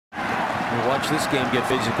Watch this game get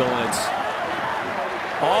physical, and it's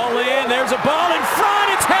all in. There's a ball in front.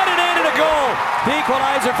 It's headed in and a goal. The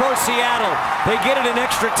equalizer for Seattle. They get it in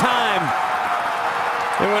extra time.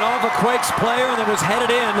 It went off a Quakes player and then was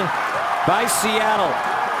headed in by Seattle.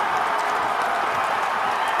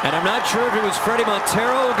 And I'm not sure if it was Freddy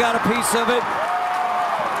Montero who got a piece of it.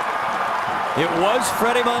 It was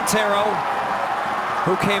Freddy Montero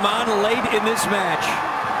who came on late in this match.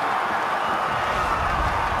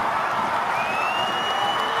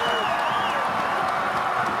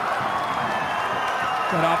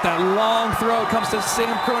 Got off that long throw, comes to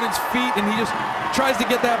Sam Cronin's feet, and he just tries to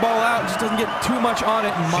get that ball out, just doesn't get too much on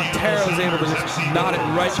it, and Montero is able to just knot it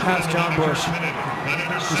right past John Bush.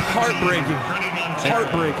 It's heartbreaking.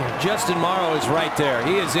 Heartbreaking. Justin Morrow is right there.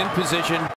 He is in position.